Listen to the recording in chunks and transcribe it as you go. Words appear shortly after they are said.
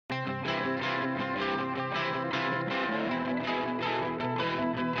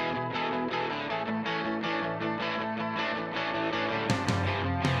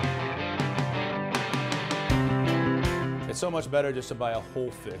so much better just to buy a whole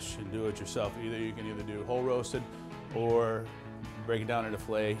fish and do it yourself. You can either do whole roasted or break it down into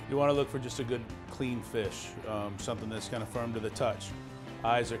fillet. You want to look for just a good clean fish, something that's kind of firm to the touch.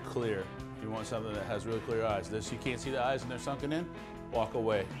 Eyes are clear. You want something that has really clear eyes. This, you can't see the eyes and they're sunken in, walk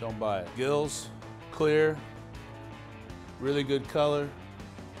away, don't buy it. Gills, clear, really good color,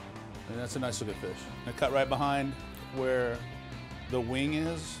 and that's a nice looking fish. And cut right behind where the wing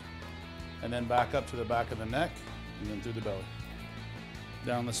is, and then back up to the back of the neck, and then through the belly.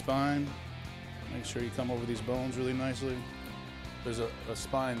 Down the spine, make sure you come over these bones really nicely. There's a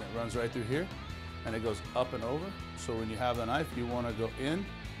spine that runs right through here, and it goes up and over. So when you have the knife, you want to go in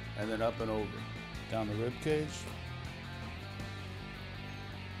and then up and over. Down the rib cage.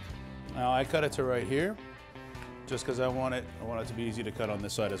 Now I cut it to right here, just because I want it to be easy to cut on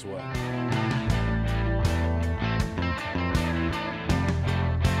this side as well.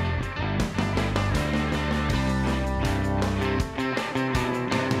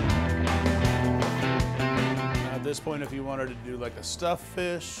 At this point, if you wanted to do like a stuffed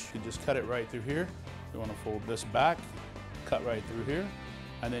fish, you just cut it right through here. You want to fold this back, cut right through here,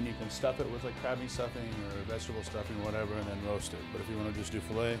 and then you can stuff it with like crab meat stuffing or vegetable stuffing, whatever, and then roast it. But if you want to just do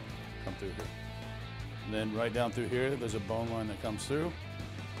filet, come through here. And then right down through here, there's a bone line that comes through.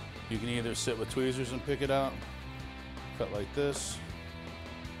 You can either sit with tweezers and pick it out, cut like this.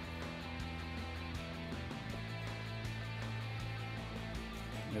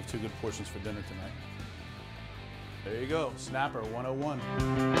 You have 2 good portions for dinner tonight. There you go, Snapper 101.